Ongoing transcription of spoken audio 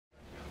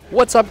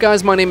What's up,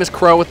 guys? My name is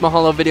Crow with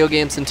Mahalo Video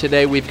Games, and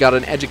today we've got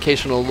an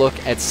educational look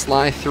at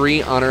Sly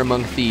 3 Honor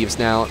Among Thieves.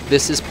 Now,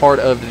 this is part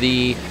of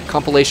the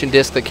compilation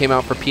disc that came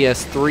out for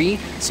PS3,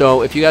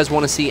 so if you guys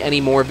want to see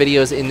any more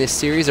videos in this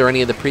series or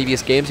any of the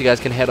previous games, you guys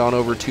can head on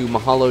over to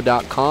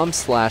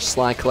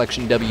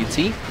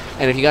mahalo.com/SlyCollectionWT.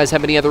 And if you guys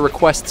have any other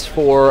requests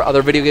for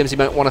other video games you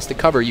might want us to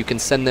cover, you can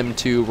send them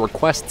to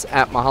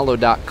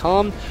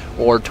requests@mahalo.com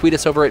or tweet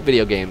us over at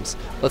Video Games.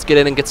 Let's get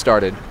in and get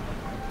started.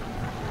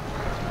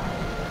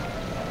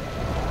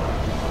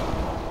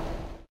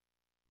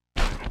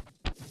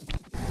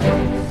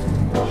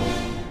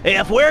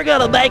 If we're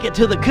gonna make it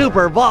to the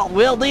Cooper Vault,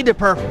 we'll need to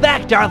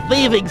perfect our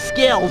thieving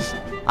skills.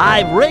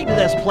 I've rigged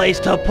this place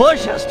to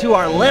push us to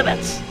our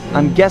limits.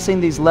 I'm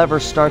guessing these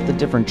levers start the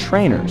different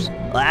trainers.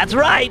 That's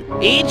right.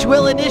 Each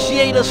will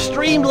initiate a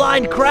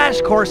streamlined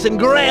crash course in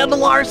grand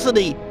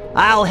larceny.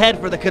 I'll head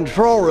for the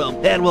control room,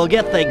 and we'll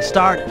get things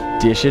started.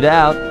 Dish it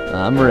out.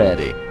 I'm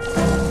ready.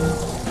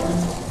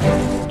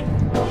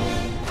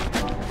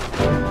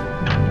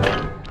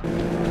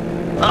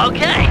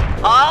 Okay,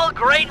 all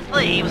great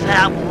thieves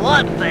have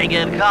one thing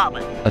in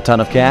common. A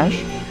ton of cash?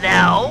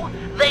 No,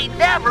 they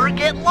never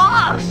get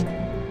lost.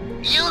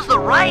 Use the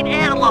right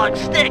analog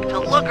stick to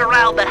look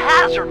around the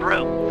hazard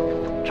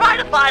room. Try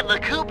to find the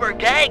Cooper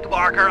gang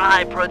marker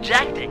I'm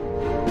projecting.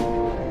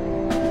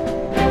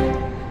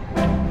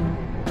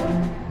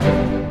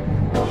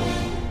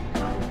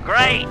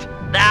 Great.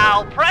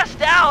 Now press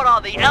down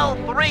on the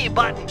L3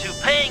 button to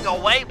ping a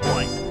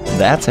waypoint.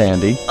 That's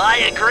handy. I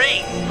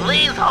agree.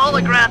 These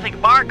holographic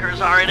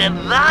markers are an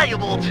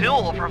invaluable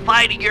tool for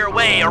finding your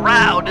way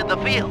around in the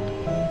field.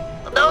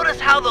 Notice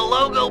how the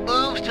logo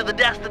moves to the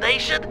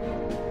destination?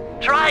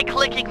 Try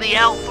clicking the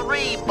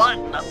L3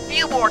 button a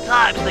few more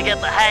times to get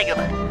the hang of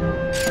it.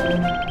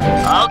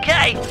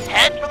 Okay,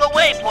 head for the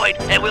waypoint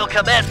and we'll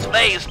commence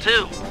phase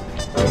 2.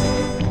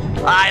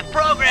 I've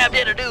programmed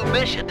in a new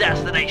mission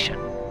destination.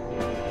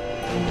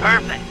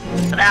 Perfect.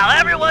 Now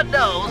everyone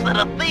knows that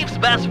a thief's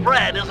best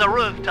friend is a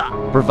rooftop.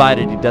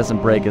 Provided he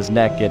doesn't break his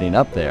neck getting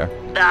up there.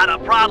 Not a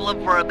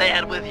problem for a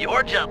man with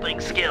your jumping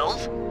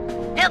skills.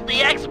 Hit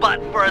the X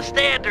button for a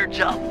standard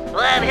jump.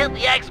 Then hit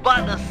the X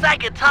button a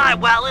second time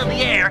while in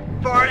the air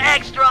for an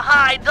extra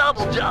high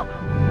double jump.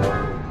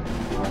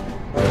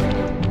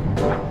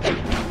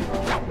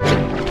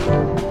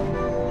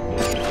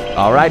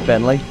 All right,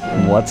 Bentley.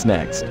 What's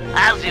next?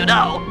 As you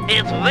know,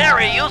 it's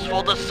very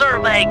useful to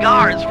survey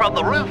guards from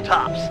the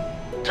rooftops.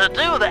 To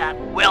do that,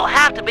 we'll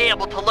have to be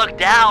able to look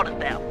down at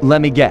them.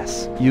 Let me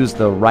guess. Use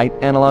the right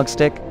analog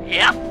stick?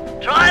 Yep.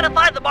 Try to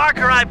find the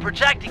marker I'm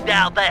projecting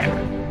down there.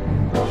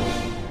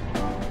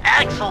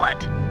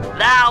 Excellent.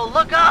 Now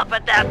look up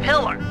at that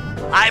pillar.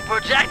 I'm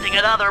projecting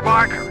another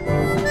marker.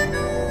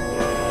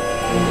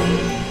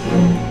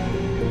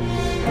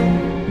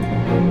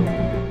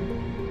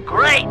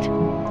 Great.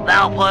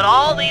 Now put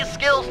all these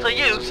skills to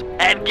use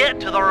and get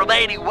to the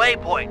remaining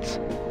waypoints.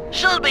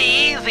 Should be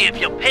easy if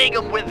you ping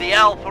them with the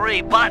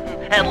L3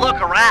 button and look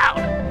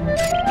around.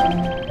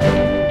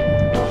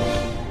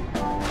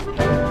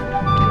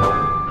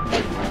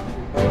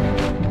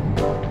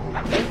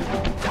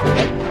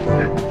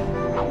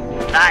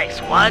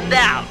 Nice, one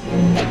down.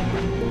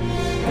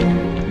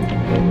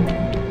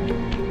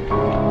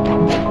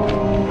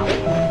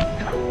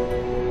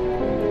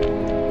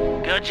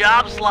 Good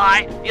job,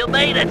 Sly. You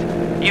made it.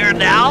 You're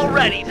now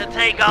ready to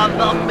take on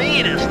the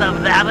meanest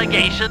of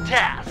navigation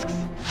tasks.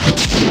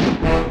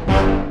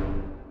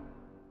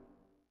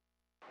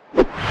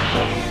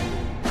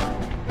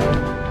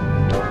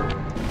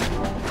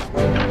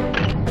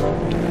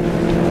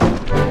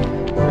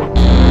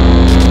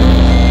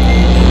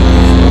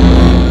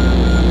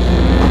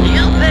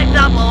 You picked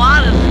up a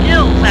lot of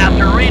skills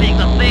after reading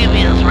The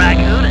Thievius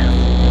Raccoonus.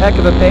 Heck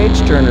of a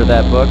page-turner,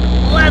 that book.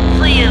 Let's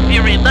see if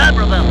you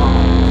remember them all.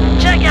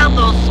 Check out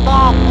those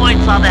small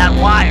points on that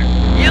wire.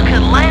 You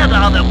can land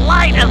on them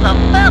light as a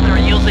feather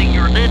using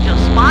your ninja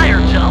spire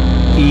jump.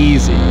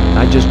 Easy.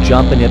 I just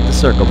jump and hit the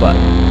circle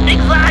button.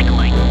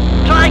 Exactly.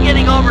 Try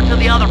getting over to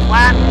the other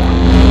platform.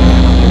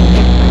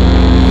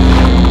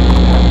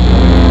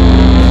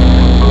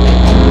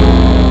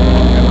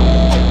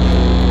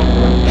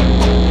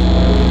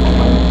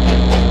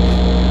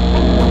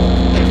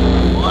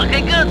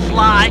 Looking good,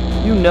 Sly.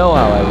 You know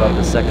how I love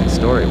the second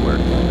story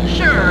work.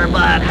 Sure,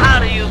 but how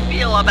do you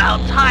feel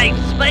about tight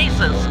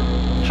spaces?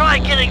 Try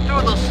getting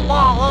through the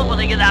small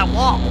opening in that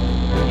wall.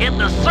 Hit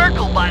the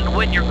circle button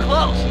when you're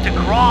close to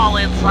crawl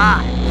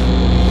inside.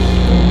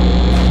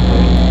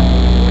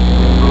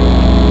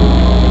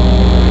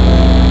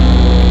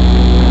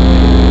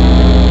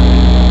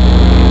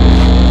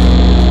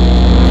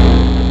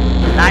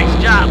 Nice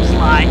job,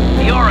 Sly.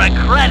 You're a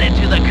credit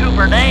to the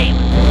Cooper name.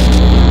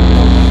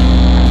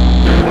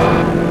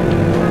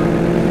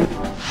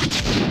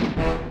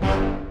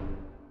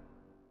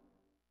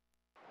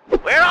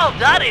 We're all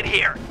done in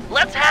here.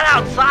 Let's head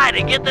outside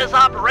and get this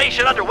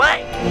operation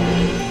underway.